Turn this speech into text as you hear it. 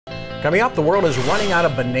Coming up, the world is running out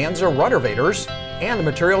of Bonanza ruddervators and the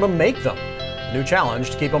material to make them. A new challenge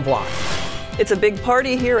to keep them flying. It's a big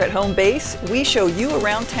party here at home base. We show you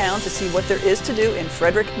around town to see what there is to do in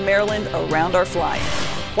Frederick, Maryland around our fly-in.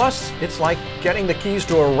 Plus, it's like getting the keys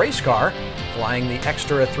to a race car, flying the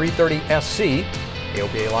extra 330 SC.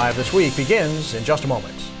 AOPA Live this week begins in just a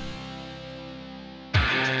moment.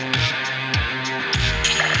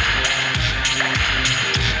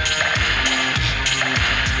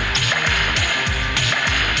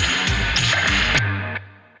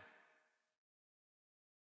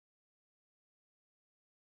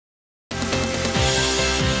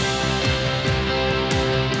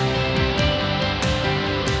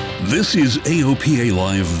 This is AOPA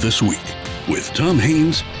Live This Week with Tom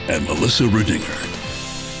Haynes and Melissa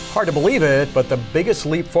Rudinger. Hard to believe it, but the biggest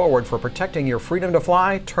leap forward for protecting your freedom to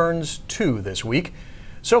fly turns 2 this week.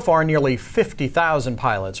 So far, nearly 50,000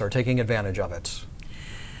 pilots are taking advantage of it.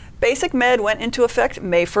 Basic Med went into effect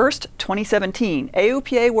May 1st, 2017.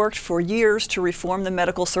 AOPA worked for years to reform the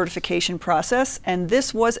medical certification process, and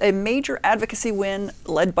this was a major advocacy win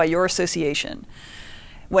led by your association.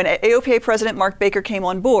 When AOPA President Mark Baker came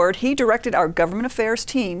on board, he directed our government affairs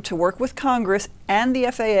team to work with Congress and the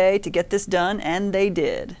FAA to get this done, and they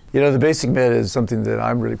did. You know, the Basic Med is something that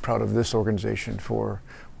I'm really proud of this organization for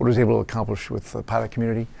what it was able to accomplish with the pilot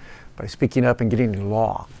community by speaking up and getting a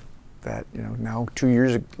law that, you know, now 2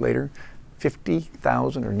 years later,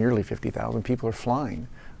 50,000 or nearly 50,000 people are flying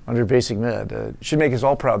under Basic Med. It should make us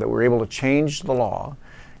all proud that we're able to change the law,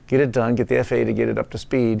 get it done, get the FAA to get it up to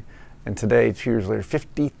speed. And today, 2 years later,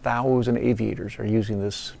 50,000 aviators are using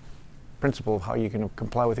this principle of how you can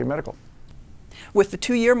comply with your medical. With the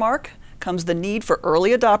 2-year mark comes the need for early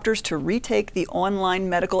adopters to retake the online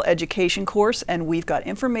medical education course, and we've got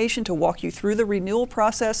information to walk you through the renewal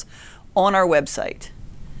process on our website.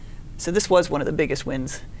 So this was one of the biggest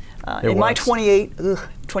wins. In my 28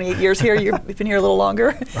 years here, you've been here a little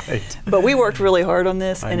longer. Right. But we worked really hard on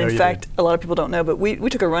this, and in fact, did. A lot of people don't know, but we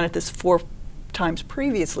took a run at this 4 times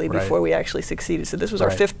previously before we actually succeeded. So this was our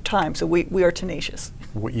 5th time, so we are tenacious.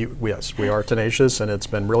 Yes, we are tenacious, and it's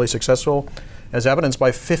been really successful, as evidenced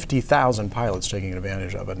by 50,000 pilots taking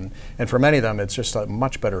advantage of it. And for many of them, it's just a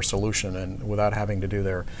much better solution, and without having to do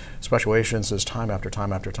their special agencies time after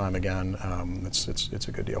time after time again, it's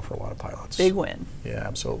a good deal for a lot of pilots. Big win. Yeah,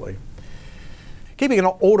 absolutely. Keeping an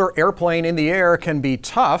older airplane in the air can be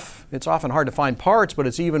tough. It's often hard to find parts, but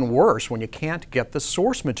it's even worse when you can't get the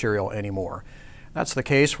source material anymore. That's the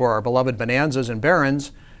case for our beloved Bonanzas and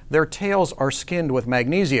Barons. Their tails are skinned with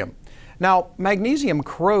magnesium. Now, magnesium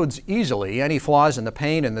corrodes easily. Any flaws in the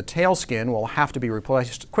paint and the tail skin will have to be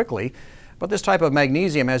replaced quickly, but this type of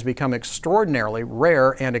magnesium has become extraordinarily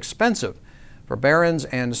rare and expensive. For Barons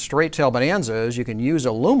and straight-tail Bonanzas, you can use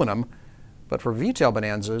aluminum, but for V-tail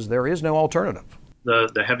Bonanzas, there is no alternative.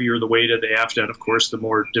 The heavier the weight of the aft end, of course, the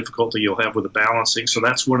more difficulty you'll have with the balancing. So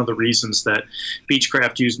that's one of the reasons that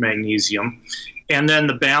Beechcraft used magnesium. And then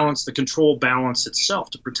the balance, the control balance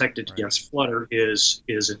itself to protect it against flutter is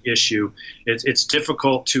an issue. It's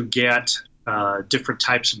difficult to get different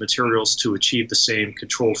types of materials to achieve the same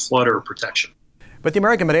control flutter protection. But the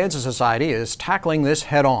American Bonanza Society is tackling this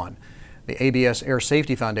head on. The ABS Air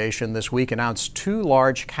Safety Foundation this week announced 2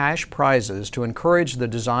 large cash prizes to encourage the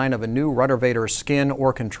design of a new ruddervator skin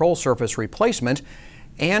or control surface replacement,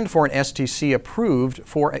 and for an STC approved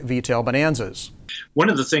for V-tail Bonanzas.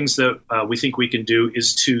 One of the things that we think we can do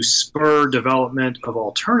is to spur development of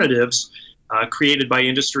alternatives created by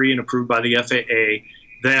industry and approved by the FAA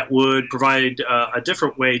that would provide a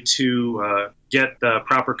different way to get the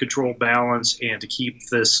proper control balance and to keep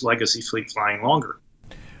this legacy fleet flying longer.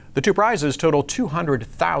 The 2 prizes total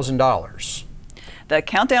 $200,000. The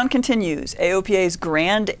countdown continues. AOPA's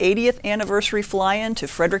grand 80th anniversary fly-in to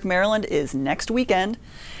Frederick, Maryland is next weekend.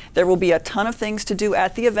 There will be a ton of things to do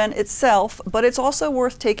at the event itself, but it's also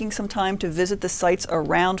worth taking some time to visit the sites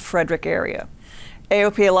around Frederick area.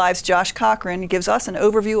 AOPA Live's Josh Cochran gives us an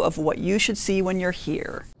overview of what you should see when you're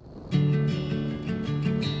here.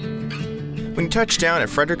 When you touch down at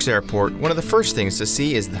Frederick's Airport, one of the first things to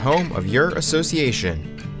see is the home of your association.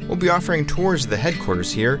 We'll be offering tours of the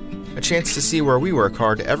headquarters here, a chance to see where we work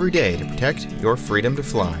hard every day to protect your freedom to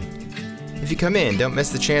fly. If you come in, don't miss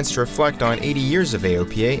the chance to reflect on 80 years of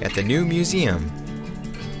AOPA at the new museum.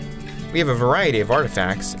 We have a variety of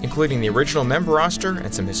artifacts, including the original member roster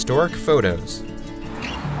and some historic photos.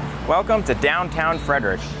 Welcome to downtown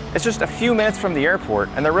Frederick. It's just a few minutes from the airport,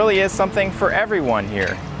 and there really is something for everyone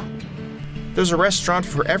here. There's a restaurant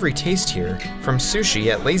for every taste here, from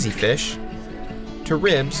sushi at Lazy Fish to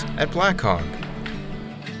ribs at Black Hog.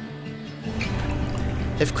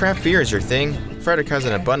 If craft beer is your thing, Frederick has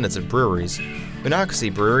an abundance of breweries. Bonanza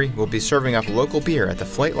Brewery will be serving up local beer at the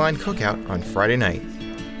Flight-Line Cookout on Friday night.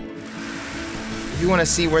 If you want to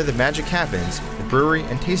see where the magic happens, the brewery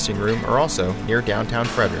and tasting room are also near downtown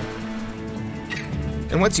Frederick.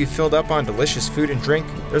 And once you've filled up on delicious food and drink,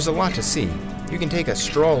 there's a lot to see. You can take a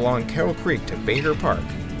stroll along Carroll Creek to Baker Park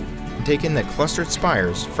and take in the clustered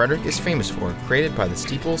spires Frederick is famous for, created by the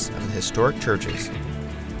steeples of the historic churches.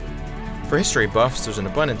 For history buffs, there's an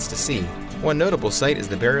abundance to see. One notable site is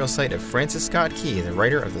the burial site of Francis Scott Key, the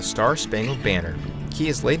writer of the Star-Spangled Banner. Key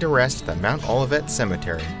is laid to rest at the Mount Olivet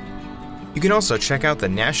Cemetery. You can also check out the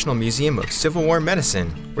National Museum of Civil War Medicine,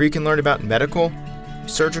 where you can learn about medical,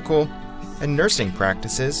 surgical, and nursing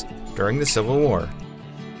practices during the Civil War.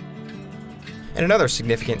 And another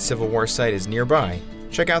significant Civil War site is nearby.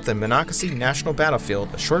 Check out the Monocacy National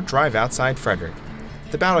Battlefield, a short drive outside Frederick.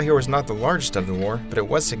 The battle here was not the largest of the war, but it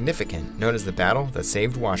was significant, known as the battle that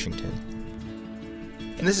saved Washington.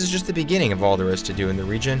 And this is just the beginning of all there is to do in the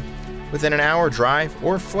region. Within an hour drive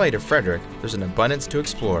or flight of Frederick, there's an abundance to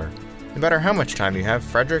explore. No matter how much time you have,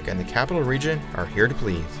 Frederick and the Capital Region are here to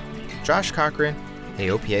please. Josh Cochran,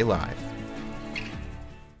 AOPA Live.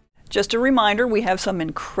 Just a reminder, we have some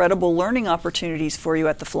incredible learning opportunities for you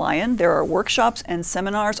at the Fly-In. There are workshops and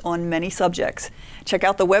seminars on many subjects. Check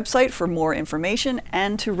out the website for more information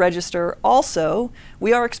and to register. Also,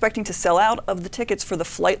 we are expecting to sell out of the tickets for the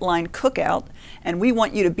Flight-Line Cookout, and we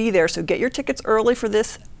want you to be there, so get your tickets early for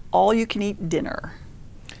this all-you-can-eat dinner.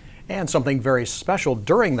 And something very special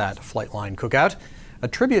during that Flight-Line Cookout, a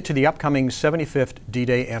tribute to the upcoming 75th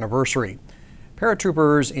D-Day anniversary.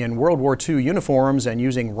 Paratroopers in World War II uniforms and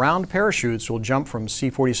using round parachutes will jump from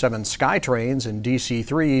C-47 Skytrains and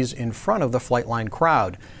DC-3s in front of the Flight-Line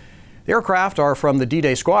crowd. The aircraft are from the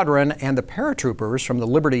D-Day Squadron and the paratroopers from the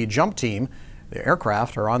Liberty Jump Team. The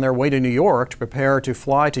aircraft are on their way to New York to prepare to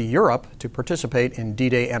fly to Europe to participate in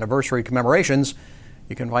D-Day anniversary commemorations.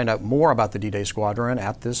 You can find out more about the D-Day Squadron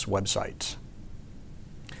at this website.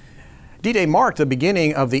 D-Day marked the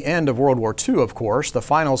beginning of the end of World War II, of course. The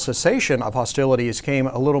final cessation of hostilities came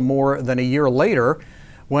a little more than a year later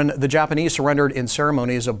when the Japanese surrendered in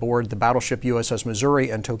ceremonies aboard the battleship USS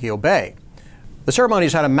Missouri and Tokyo Bay. The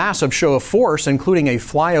ceremonies had a massive show of force, including a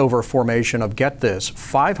flyover formation of, get this,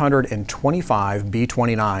 525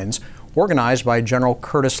 B-29s organized by General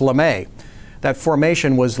Curtis LeMay. That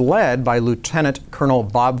formation was led by Lieutenant Colonel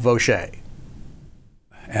Bob Vaucher.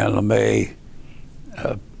 And LeMay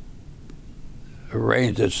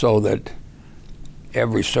arranged it so that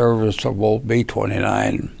every serviceable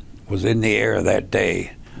B-29 was in the air that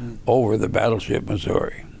day over the battleship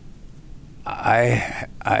Missouri. I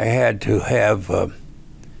had to have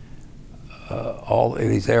all of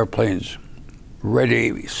these airplanes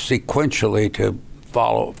ready sequentially to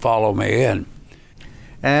follow me in.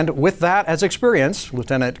 And with that as experience,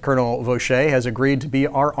 Lieutenant Colonel Vaucher has agreed to be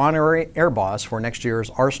our honorary air boss for next year's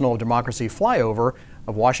Arsenal of Democracy flyover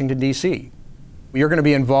of Washington, D.C. You're going to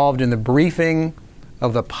be involved in the briefing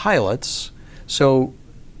of the pilots. So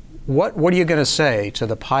what are you going to say to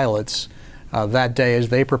the pilots that day as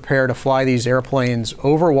they prepare to fly these airplanes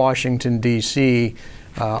over Washington, D.C.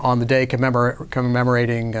 On the day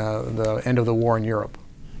commemorating the end of the war in Europe?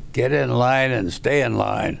 Get in line and stay in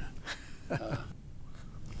line.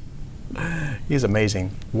 He's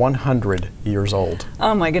amazing. 100 years old.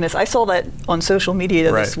 Oh my goodness. I saw that on social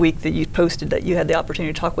media this week that you posted that you had the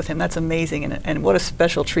opportunity to talk with him. That's amazing. And what a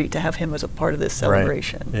special treat to have him as a part of this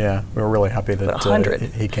celebration. Right. Yeah, we're really happy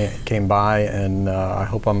that he came by, and I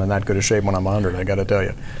hope I'm in that good a shape when I'm 100, I got to tell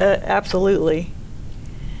you. Absolutely.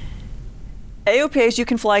 AOPA's You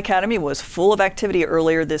Can Fly Academy was full of activity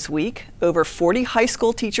earlier this week. Over 40 high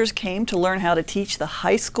school teachers came to learn how to teach the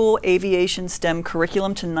high school aviation STEM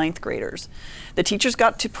curriculum to 9th graders. The teachers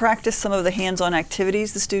got to practice some of the hands-on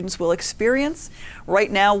activities the students will experience.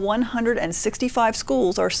 Right now, 165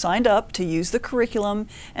 schools are signed up to use the curriculum,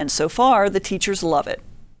 and so far, the teachers love it.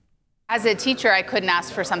 As a teacher, I couldn't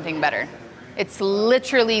ask for something better. It's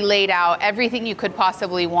literally laid out everything you could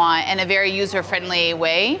possibly want in a very user-friendly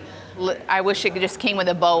way. I wish it just came with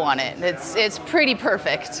a bow on it. It's pretty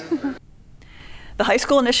perfect. The high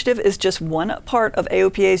school initiative is just one part of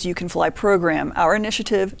AOPA's You Can Fly program, our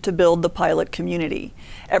initiative to build the pilot community.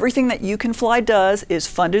 Everything that You Can Fly does is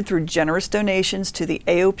funded through generous donations to the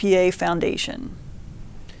AOPA Foundation.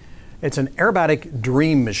 It's an aerobatic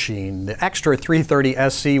dream machine. The Extra 330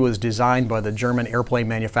 SC was designed by the German airplane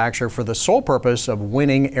manufacturer for the sole purpose of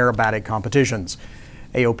winning aerobatic competitions.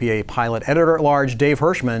 AOPA pilot editor-at-large Dave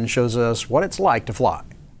Hirschman shows us what it's like to fly.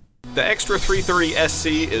 The Extra 330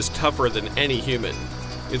 SC is tougher than any human.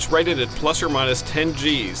 It's rated at plus or minus 10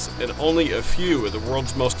 Gs, and only a few of the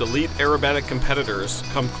world's most elite aerobatic competitors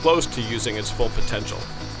come close to using its full potential.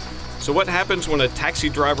 So what happens when a taxi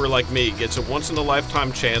driver like me gets a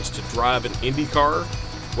once-in-a-lifetime chance to drive an Indy car?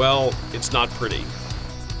 Well, it's not pretty.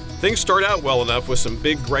 Things start out well enough with some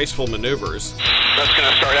big, graceful maneuvers. That's going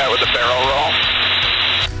to start out with a barrel roll.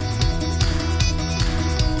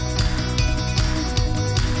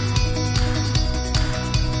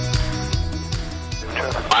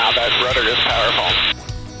 Wow, that rudder is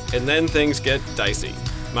powerful. And then things get dicey.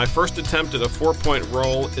 My first attempt at a 4-point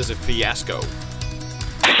roll is a fiasco.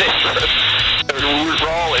 The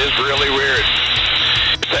roll is really weird.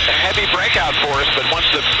 It's a heavy breakout force, but once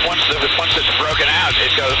it's broken out,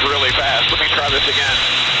 it goes really fast. Let me try this again.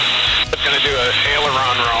 It's going to do an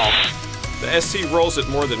aileron roll. The SC rolls at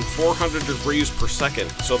more than 400 degrees per second,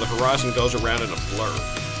 so the horizon goes around in a blur.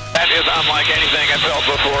 That is unlike anything I've built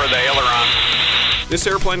before, the aileron. This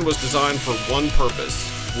airplane was designed for one purpose,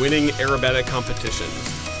 winning aerobatic competitions.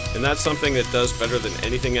 And that's something it does better than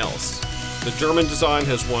anything else. The German design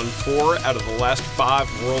has won 4 out of the last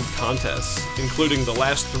 5 world contests, including the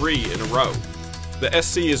last 3 in a row. The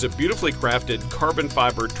SC is a beautifully crafted carbon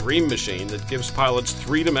fiber dream machine that gives pilots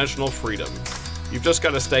 3-dimensional freedom. You've just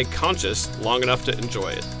got to stay conscious long enough to enjoy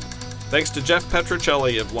it. Thanks to Jeff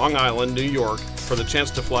Petrocelli of Long Island, New York, for the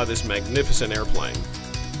chance to fly this magnificent airplane.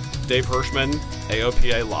 Dave Hirschman,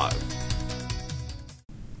 AOPA Live.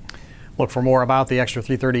 Look for more about the Extra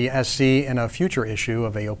 330 SC in a future issue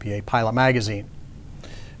of AOPA Pilot Magazine.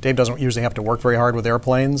 Dave doesn't usually have to work very hard with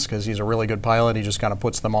airplanes because he's a really good pilot. He just kind of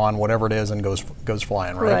puts them on, whatever it is, and goes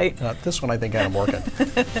flying, right? This one I think had him working.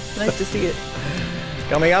 Nice to see it.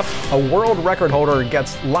 Coming up, a world record holder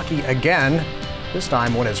gets lucky again, this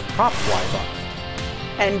time when his prop flies off.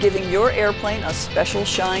 And giving your airplane a special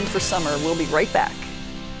shine for summer. We'll be right back.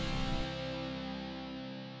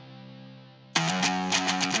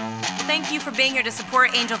 Thank you for being here to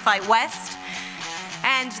support Angel Flight West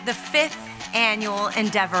and the 5th Annual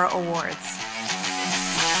Endeavor Awards.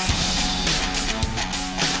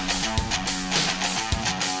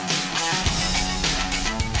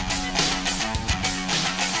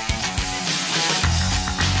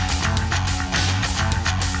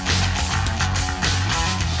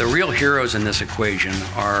 The real heroes in this equation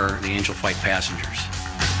are the Angel Flight passengers.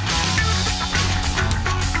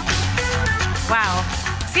 Wow.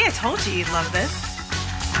 See, I told you you'd love this.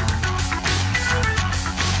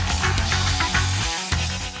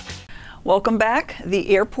 Welcome back.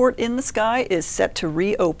 The airport in the sky is set to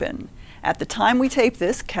reopen. At the time we tape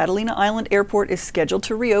this, Catalina Island Airport is scheduled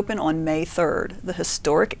to reopen on May 3rd. The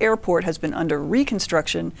historic airport has been under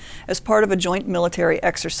reconstruction as part of a joint military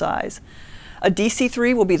exercise. A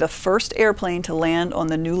DC-3 will be the first airplane to land on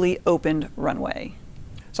the newly opened runway.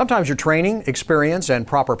 Sometimes your training, experience, and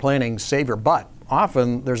proper planning save your butt.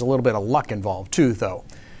 Often there's a little bit of luck involved too, though.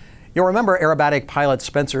 You'll remember aerobatic pilot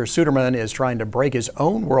Spencer Suderman is trying to break his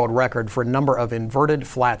own world record for a number of inverted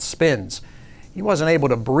flat spins. He wasn't able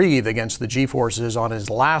to breathe against the G-forces on his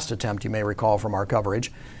last attempt, you may recall from our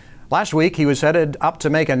coverage. Last week, he was headed up to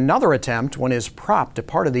make another attempt when his prop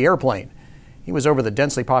departed the airplane. He was over the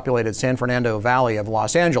densely populated San Fernando Valley of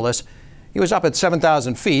Los Angeles. He was up at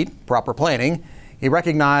 7,000 feet, proper planning. He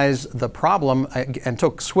recognized the problem and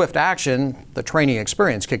took swift action, the training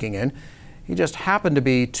experience kicking in. He just happened to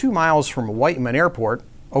be 2 miles from Whiteman Airport.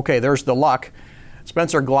 Okay, there's the luck.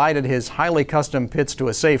 Spencer glided his highly custom pits to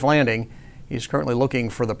a safe landing. He's currently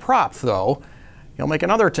looking for the prop, though. He'll make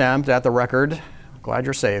another attempt at the record. Glad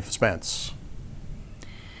you're safe, Spence.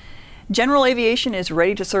 General aviation is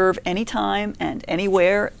ready to serve anytime and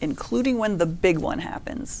anywhere, including when the big one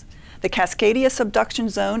happens. The Cascadia subduction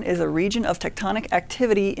zone is a region of tectonic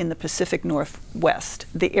activity in the Pacific Northwest.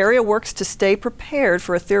 The area works to stay prepared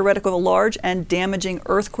for a theoretical large and damaging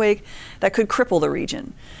earthquake that could cripple the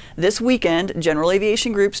region. This weekend, general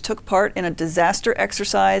aviation groups took part in a disaster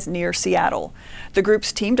exercise near Seattle. The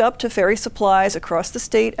groups teamed up to ferry supplies across the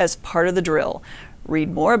state as part of the drill.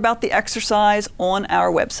 Read more about the exercise on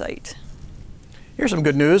our website. Here's some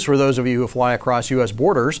good news for those of you who fly across U.S.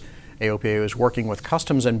 borders. AOPA is working with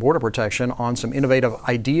Customs and Border Protection on some innovative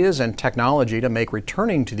ideas and technology to make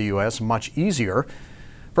returning to the U.S. much easier.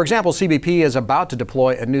 For example, CBP is about to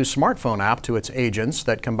deploy a new smartphone app to its agents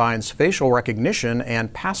that combines facial recognition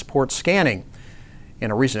and passport scanning. In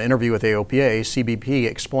a recent interview with AOPA, CBP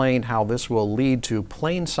explained how this will lead to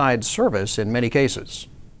plane-side service in many cases.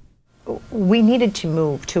 We needed to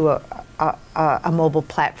move to a mobile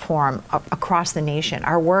platform across the nation.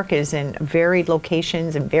 Our work is in varied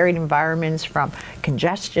locations and varied environments, from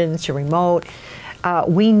congestion to remote.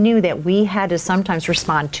 we knew that we had to sometimes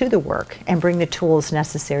respond to the work and bring the tools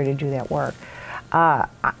necessary to do that work.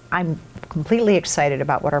 I'm completely excited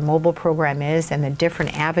about what our mobile program is and the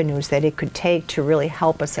different avenues that it could take to really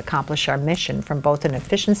help us accomplish our mission from both an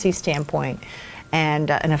efficiency standpoint and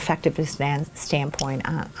an effectiveness standpoint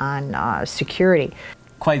on security.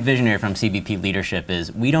 Quite visionary from CBP leadership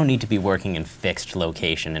is we don't need to be working in fixed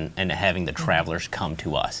location and having the travelers come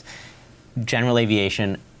to us. General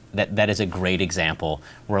aviation, that is a great example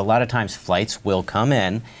where a lot of times flights will come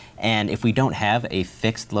in, and if we don't have a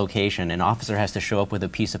fixed location, an officer has to show up with a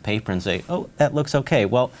piece of paper and say, oh, that looks okay.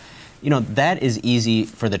 Well, you know, that is easy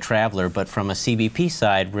for the traveler, but from a CBP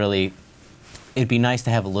side, really, it'd be nice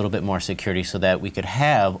to have a little bit more security so that we could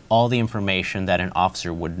have all the information that an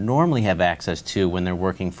officer would normally have access to when they're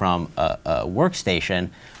working from a workstation,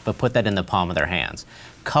 but put that in the palm of their hands.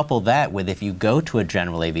 Couple that with if you go to a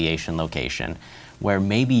general aviation location where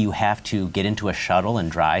maybe you have to get into a shuttle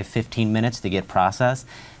and drive 15 minutes to get processed,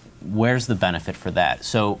 where's the benefit for that?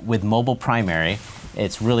 So with mobile primary,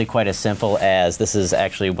 it's really quite as simple as this is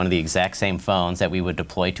actually one of the exact same phones that we would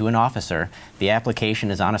deploy to an officer. The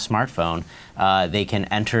application is on a smartphone. They can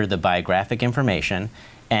enter the biographic information,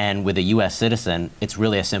 and with a U.S. citizen, it's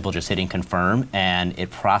really as simple just hitting confirm, and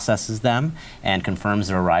it processes them and confirms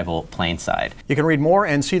their arrival plane-side. You can read more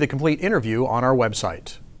and see the complete interview on our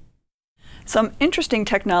website. Some interesting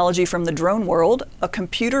technology from the drone world, a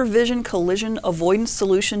computer vision collision avoidance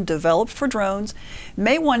solution developed for drones,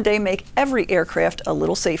 may one day make every aircraft a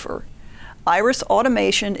little safer. Iris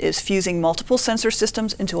Automation is fusing multiple sensor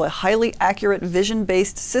systems into a highly accurate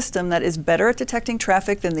vision-based system that is better at detecting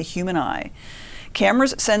traffic than the human eye.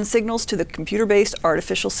 Cameras send signals to the computer-based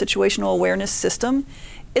artificial situational awareness system.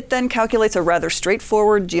 It then calculates a rather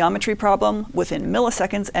straightforward geometry problem within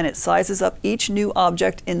milliseconds, and it sizes up each new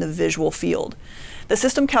object in the visual field. The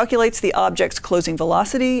system calculates the object's closing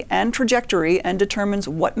velocity and trajectory and determines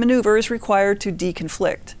what maneuver is required to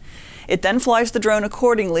deconflict. It then flies the drone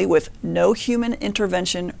accordingly with no human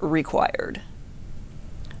intervention required.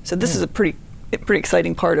 So this is a pretty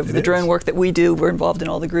exciting part of the drone work that we do. We're involved in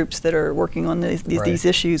all the groups that are working on these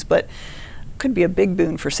issues, but could be a big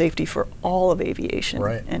boon for safety for all of aviation,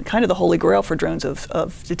 and kind of the holy grail for drones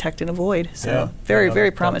of detect and avoid. So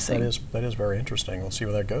very promising. That is very interesting. We'll see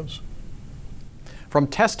where that goes. From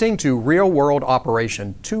testing to real-world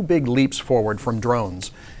operation, two big leaps forward from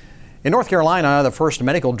drones. In North Carolina, the first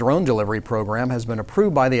medical drone delivery program has been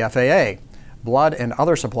approved by the FAA. Blood and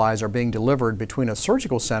other supplies are being delivered between a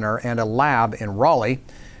surgical center and a lab in Raleigh.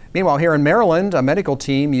 Meanwhile, here in Maryland, a medical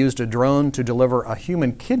team used a drone to deliver a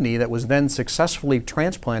human kidney that was then successfully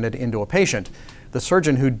transplanted into a patient. The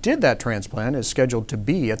surgeon who did that transplant is scheduled to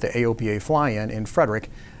be at the AOPA Fly-In in Frederick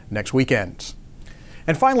next weekend.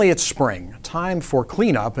 And finally, it's spring. Time for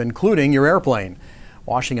cleanup, including your airplane.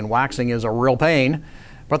 Washing and waxing is a real pain,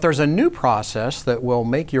 but there's a new process that will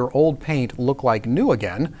make your old paint look like new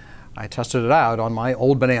again. I tested it out on my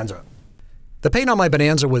old Bonanza. The paint on my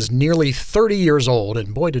Bonanza was nearly 30 years old,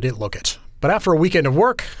 and boy did it look it. But after a weekend of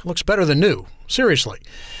work, it looks better than new. Seriously.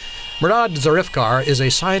 Murdad Zarifkar is a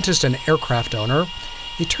scientist and aircraft owner.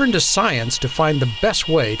 He turned to science to find the best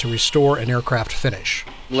way to restore an aircraft finish.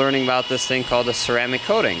 Learning about this thing called a ceramic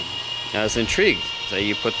coating. I was intrigued. So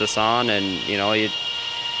you put this on and, you know, you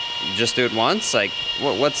just do it once? Like,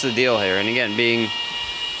 what's the deal here? And again, being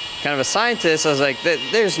kind of a scientist, I was like,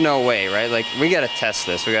 there's no way, right? Like, we got to test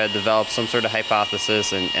this. We got to develop some sort of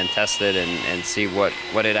hypothesis and test it and see what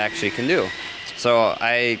it actually can do. So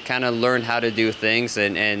I kind of learned how to do things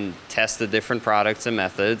and test the different products and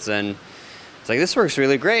methods, and it's like, this works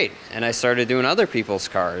really great. And I started doing other people's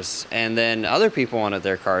cars, and then other people wanted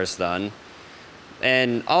their cars done.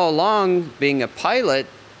 And all along, being a pilot,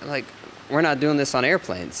 like, we're not doing this on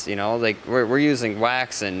airplanes, you know, like we're using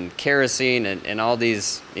wax and kerosene and all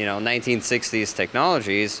these, you know, 1960s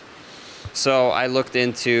technologies. So I looked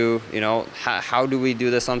into, you know, how do we do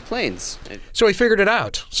this on planes? So he figured it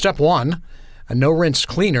out. Step one, a no-rinse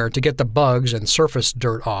cleaner to get the bugs and surface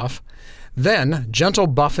dirt off. Then gentle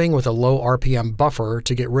buffing with a low RPM buffer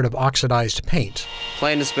to get rid of oxidized paint.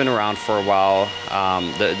 Plane has been around for a while.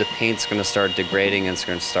 The paint's going to start degrading and it's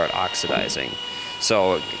going to start oxidizing.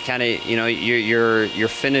 So kind of, you know, your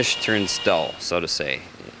finish turns dull, so to say.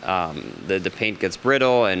 The paint gets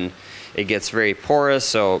brittle and it gets very porous,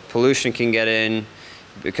 so pollution can get in,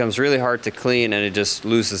 it becomes really hard to clean, and it just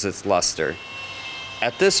loses its luster.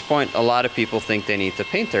 At this point, a lot of people think they need to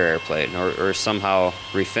paint their airplane or somehow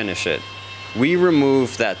refinish it. We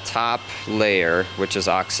remove that top layer, which is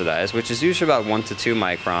oxidized, which is usually about 1 to 2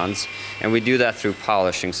 microns, and we do that through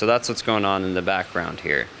polishing. So that's what's going on in the background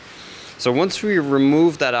here. So once we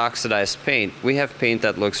remove that oxidized paint, we have paint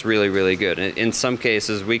that looks really, really good. In some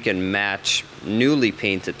cases, we can match newly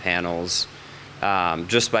painted panels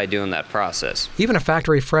just by doing that process. Even a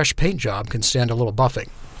factory fresh paint job can stand a little buffing.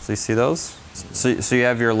 So you see those? So you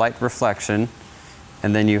have your light reflection,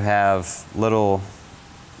 and then you have little,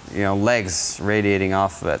 legs radiating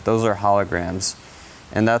off of it. Those are holograms,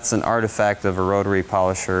 and that's an artifact of a rotary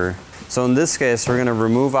polisher. So in this case, we're going to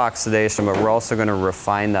remove oxidation, but we're also going to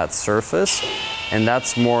refine that surface, and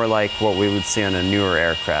that's more like what we would see on a newer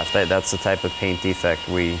aircraft. That's the type of paint defect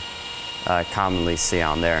we commonly see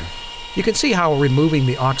on there. You can see how removing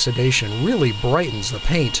the oxidation really brightens the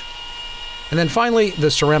paint. And then finally,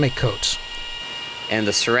 the ceramic coats. And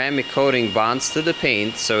the ceramic coating bonds to the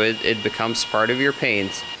paint, so it becomes part of your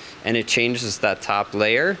paint, and it changes that top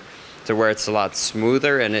layer to where it's a lot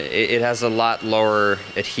smoother, and it has a lot lower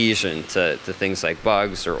adhesion to things like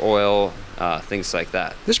bugs or oil, things like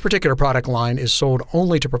that. This particular product line is sold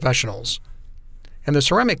only to professionals. And the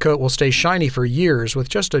ceramic coat will stay shiny for years with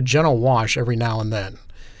just a gentle wash every now and then.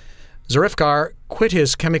 Zarifkar quit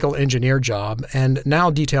his chemical engineer job and now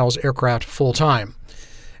details aircraft full-time.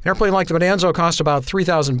 An airplane like the Bonanza costs about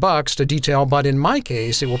 $3,000 to detail, but in my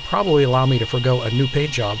case, it will probably allow me to forgo a new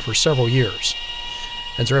paint job for several years.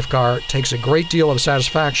 And Zarifkar takes a great deal of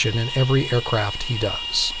satisfaction in every aircraft he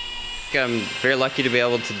does. I'm very lucky to be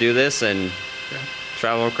able to do this and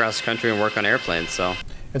travel across the country and work on airplanes.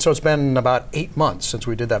 And so it's been about 8 months since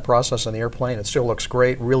we did that process on the airplane. It still looks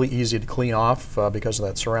great, really easy to clean off because of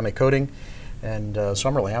that ceramic coating. And so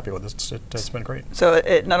I'm really happy with this. It's been great. So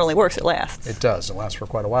it not only works, it lasts. It does. It lasts for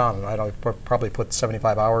quite a while. And I've probably put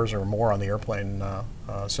 75 hours or more on the airplane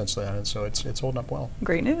since then. And so it's holding up well.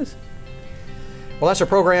 Great news. Well, that's our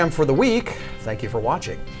program for the week. Thank you for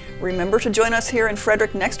watching. Remember to join us here in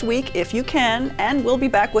Frederick next week if you can, and we'll be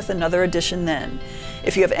back with another edition then.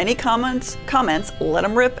 If you have any comments, let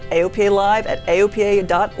them rip. AOPA Live at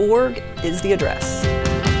aopa.org is the address.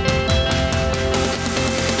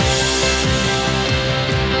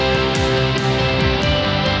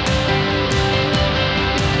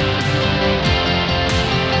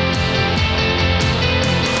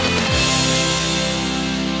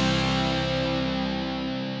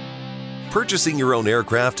 Purchasing your own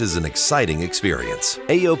aircraft is an exciting experience.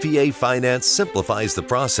 AOPA Finance simplifies the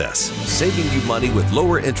process, saving you money with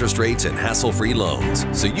lower interest rates and hassle-free loans,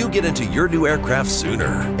 so you get into your new aircraft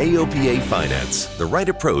sooner. AOPA Finance, the right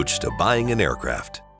approach to buying an aircraft.